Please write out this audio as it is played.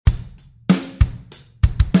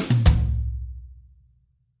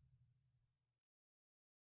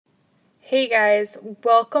Hey guys,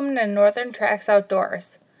 welcome to Northern Tracks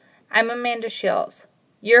Outdoors. I'm Amanda Shields,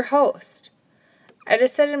 your host. I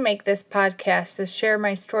decided to make this podcast to share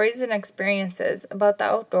my stories and experiences about the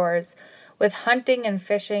outdoors with hunting and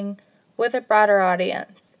fishing with a broader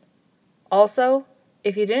audience. Also,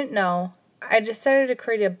 if you didn't know, I decided to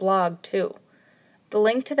create a blog too. The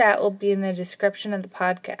link to that will be in the description of the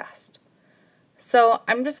podcast. So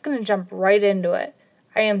I'm just going to jump right into it.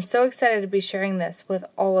 I am so excited to be sharing this with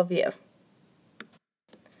all of you.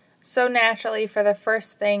 So naturally, for the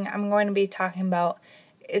first thing I'm going to be talking about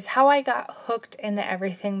is how I got hooked into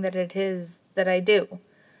everything that it is that I do,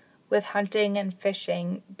 with hunting and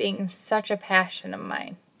fishing being such a passion of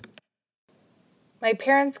mine. My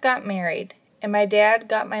parents got married, and my dad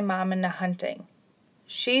got my mom into hunting.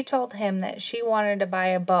 She told him that she wanted to buy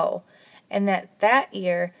a bow, and that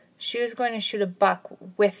year she was going to shoot a buck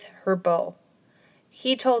with her bow.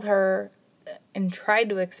 He told her and tried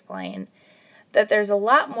to explain that there's a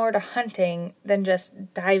lot more to hunting than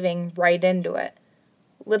just diving right into it.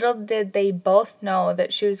 Little did they both know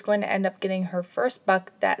that she was going to end up getting her first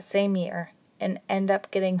buck that same year and end up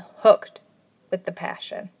getting hooked with the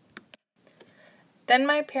passion. Then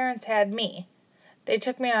my parents had me. They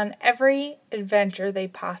took me on every adventure they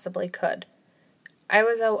possibly could. I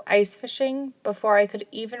was out ice fishing before I could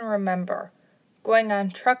even remember, going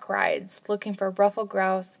on truck rides looking for ruffed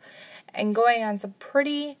grouse, and going on some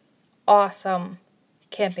pretty awesome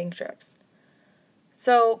camping trips.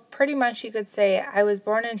 So pretty much you could say I was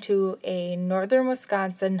born into a northern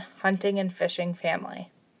Wisconsin hunting and fishing family.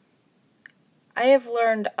 I have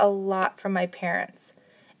learned a lot from my parents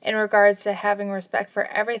in regards to having respect for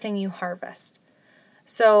everything you harvest.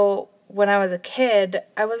 So when I was a kid,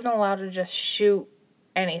 I wasn't allowed to just shoot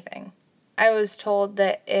anything. I was told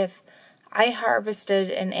that if I harvested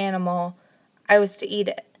an animal, I was to eat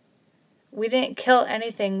it. We didn't kill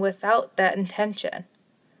anything without that intention,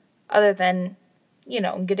 other than,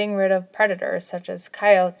 getting rid of predators such as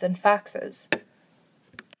coyotes and foxes.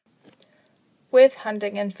 With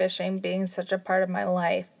hunting and fishing being such a part of my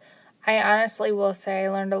life, I honestly will say I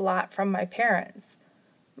learned a lot from my parents.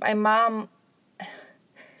 My mom,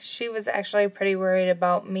 she was actually pretty worried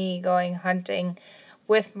about me going hunting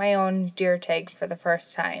with my own deer tag for the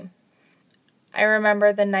first time. I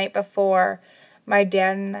remember the night before, my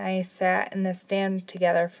dad and I sat in the stand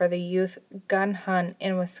together for the youth gun hunt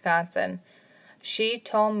in Wisconsin. She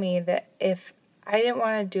told me that if I didn't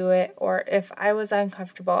want to do it or if I was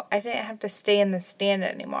uncomfortable, I didn't have to stay in the stand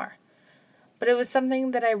anymore. But it was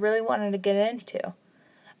something that I really wanted to get into.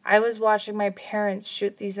 I was watching my parents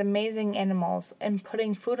shoot these amazing animals and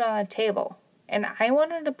putting food on the table, and I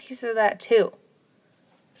wanted a piece of that too.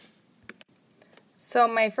 So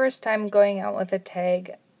my first time going out with a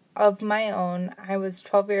tag of my own, I was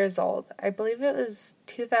 12 years old. I believe it was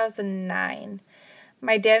 2009.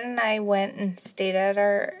 My dad and I went and stayed at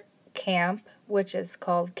our camp, which is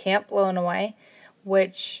called Camp Lonaway,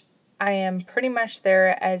 which I am pretty much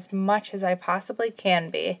there as much as I possibly can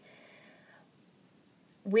be.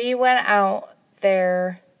 We went out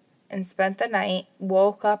there and spent the night,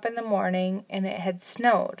 woke up in the morning, and it had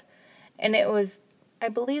snowed. And it was, I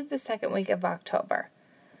believe, the second week of October.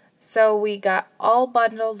 So we got all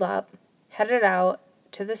bundled up, headed out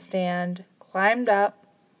to the stand, climbed up,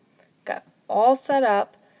 got all set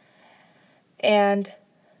up, and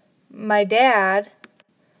my dad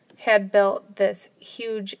had built this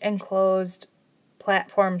huge enclosed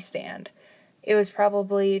platform stand. It was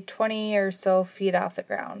probably 20 or so feet off the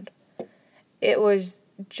ground. It was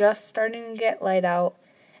just starting to get light out,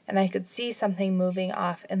 and I could see something moving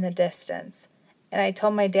off in the distance. And I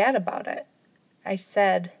told my dad about it. I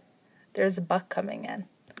said, "There's a buck coming in."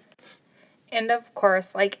 And of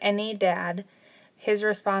course, like any dad, his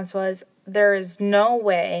response was, "There is no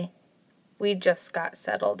way, we just got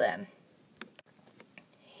settled in."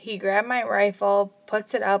 He grabbed my rifle,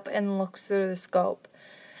 puts it up, and looks through the scope.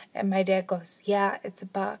 And my dad goes, "Yeah, it's a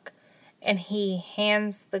buck." And he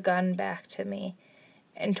hands the gun back to me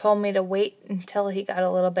and told me to wait until he got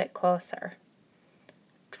a little bit closer.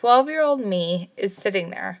 12-year-old me is sitting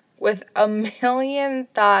there with a million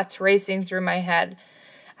thoughts racing through my head.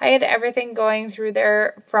 I had everything going through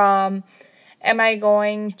there from, am I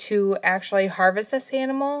going to actually harvest this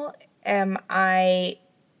animal? Am I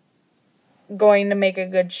going to make a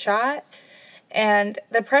good shot? And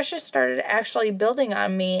the pressure started actually building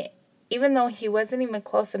on me, even though he wasn't even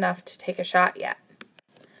close enough to take a shot yet.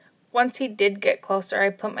 Once he did get closer,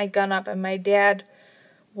 I put my gun up, and my dad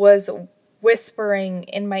was whispering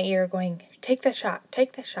in my ear going, "Take the shot,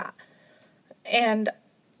 take the shot." And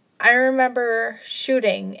I remember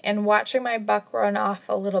shooting and watching my buck run off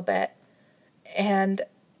a little bit, and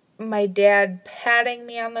my dad patting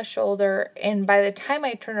me on the shoulder, and by the time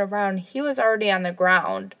I turned around, he was already on the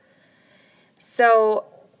ground. So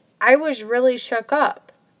I was really shook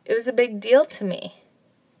up. It was a big deal to me.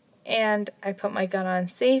 And I put my gun on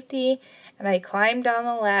safety, and I climbed down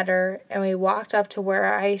the ladder, and we walked up to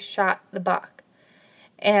where I shot the buck.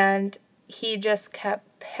 And he just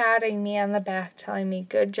kept patting me on the back, telling me,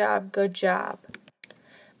 good job, good job.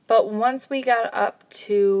 But once we got up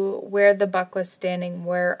to where the buck was standing,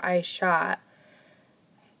 where I shot,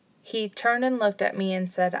 he turned and looked at me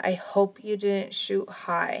and said, I hope you didn't shoot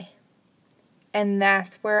high. And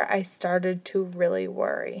that's where I started to really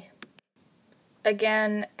worry.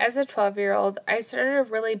 Again, as a 12-year-old, I started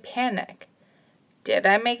to really panic. Did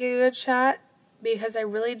I make a good shot? Because I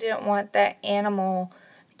really didn't want that animal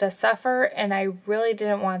to suffer, and I really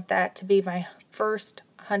didn't want that to be my first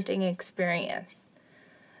hunting experience.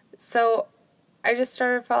 So I just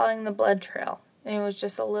started following the blood trail, and it was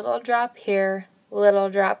just a little drop here, little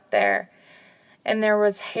drop there, and there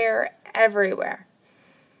was hair everywhere.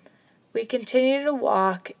 We continued to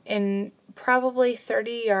walk, and probably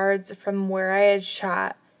 30 yards from where I had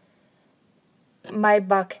shot, my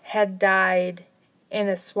buck had died in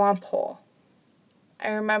a swamp hole. I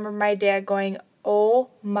remember my dad going, oh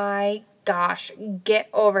my gosh, get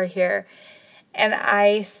over here. And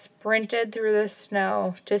I sprinted through the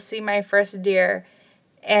snow to see my first deer.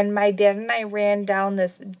 And my dad and I ran down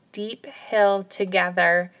this deep hill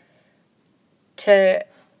together to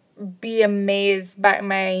be amazed by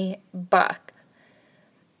my buck.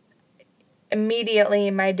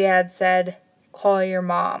 Immediately, my dad said, call your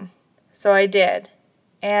mom. So I did.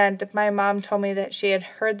 And my mom told me that she had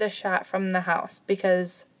heard the shot from the house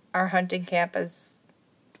because our hunting camp is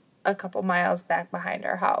a couple miles back behind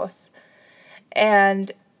our house.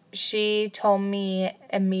 And she told me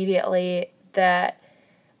immediately that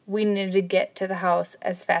we needed to get to the house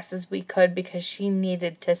as fast as we could because she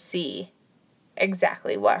needed to see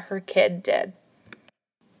exactly what her kid did.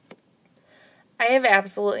 I have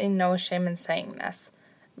absolutely no shame in saying this.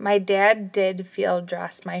 My dad did field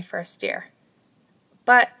dress my first deer.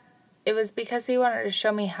 But it was because he wanted to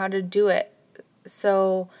show me how to do it,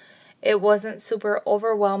 so it wasn't super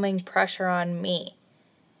overwhelming pressure on me.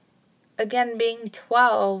 Again, being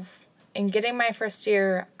 12 and getting my first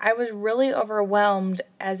deer, I was really overwhelmed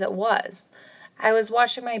as it was. I was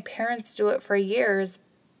watching my parents do it for years,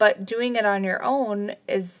 but doing it on your own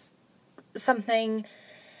is something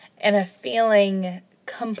and a feeling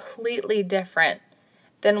completely different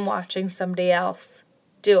than watching somebody else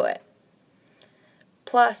do it.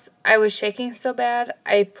 Plus, I was shaking so bad,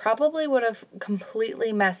 I probably would have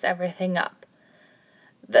completely messed everything up.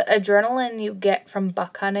 The adrenaline you get from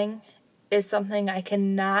buck hunting is something I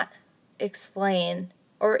cannot explain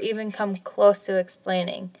or even come close to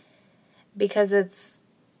explaining because it's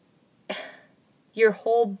your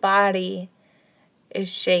whole body is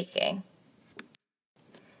shaking.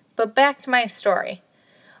 But back to my story.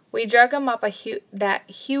 We drug him up that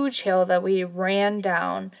huge hill that we ran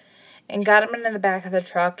down and got him into the back of the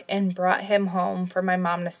truck and brought him home for my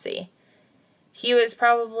mom to see. He was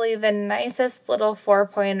probably the nicest little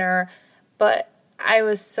 4-pointer, but I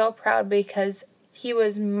was so proud because he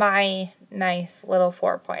was my nice little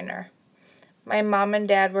 4-pointer. My mom and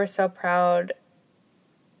dad were so proud.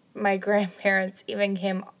 My grandparents even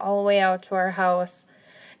came all the way out to our house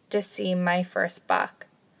to see my first buck.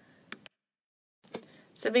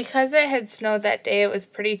 So because it had snowed that day, it was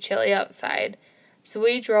pretty chilly outside. So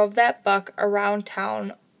we drove that buck around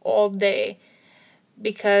town all day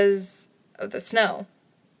because of the snow.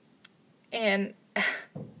 And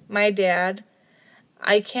my dad,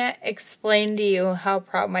 I can't explain to you how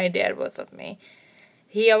proud my dad was of me.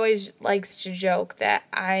 He always likes to joke that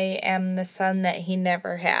I am the son that he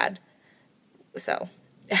never had. So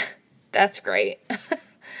that's great.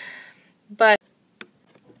 But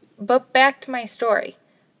back to my story.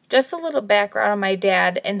 Just a little background on my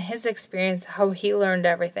dad and his experience, how he learned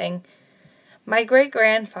everything. My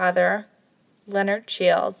great-grandfather, Leonard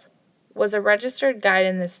Shields, was a registered guide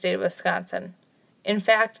in the state of Wisconsin. In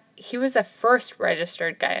fact, he was the first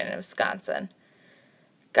registered guide in Wisconsin.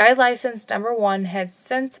 Guide license number 1 has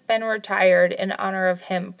since been retired in honor of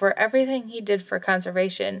him for everything he did for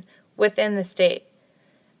conservation within the state.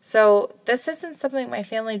 So this isn't something my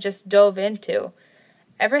family just dove into.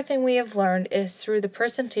 Everything we have learned is through the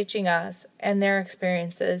person teaching us and their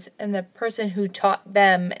experiences and the person who taught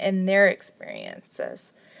them and their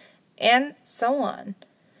experiences, and so on.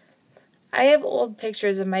 I have old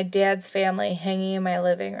pictures of my dad's family hanging in my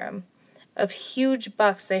living room, of huge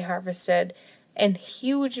bucks they harvested and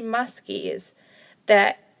huge muskies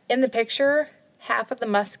that, in the picture, half of the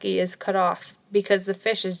muskie is cut off because the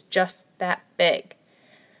fish is just that big.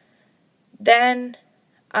 Then,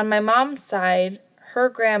 on my mom's side, her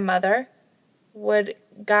grandmother would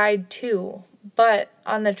guide too, but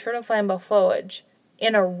on the Turtle Flambeau flowage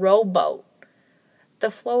in a rowboat. The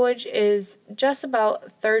flowage is just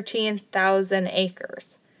about 13,000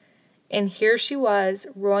 acres. And here she was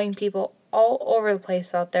rowing people all over the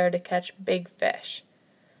place out there to catch big fish.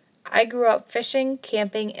 I grew up fishing,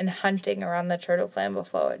 camping, and hunting around the Turtle Flambeau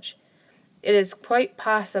flowage. It is quite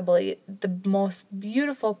possibly the most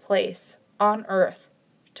beautiful place on earth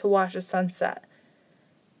to watch a sunset.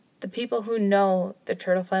 The people who know the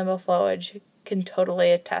Turtle Flambeau flowage can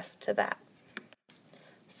totally attest to that.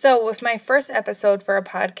 So, with my first episode for a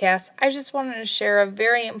podcast, I just wanted to share a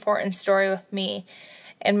very important story with me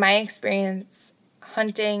and my experience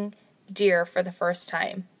hunting deer for the first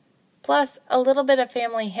time, plus a little bit of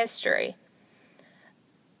family history.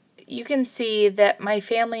 You can see that my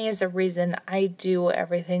family is a reason I do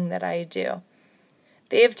everything that I do.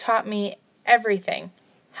 They have taught me everything,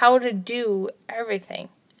 how to do everything,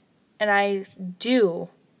 and I do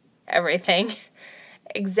everything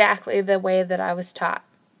exactly the way that I was taught.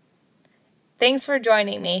 Thanks for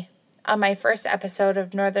joining me on my first episode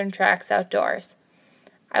of Northern Tracks Outdoors.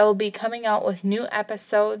 I will be coming out with new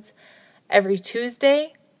episodes every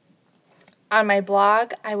Tuesday. On my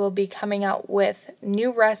blog, I will be coming out with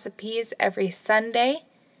new recipes every Sunday.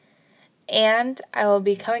 And I will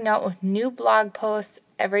be coming out with new blog posts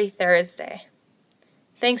every Thursday.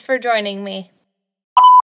 Thanks for joining me.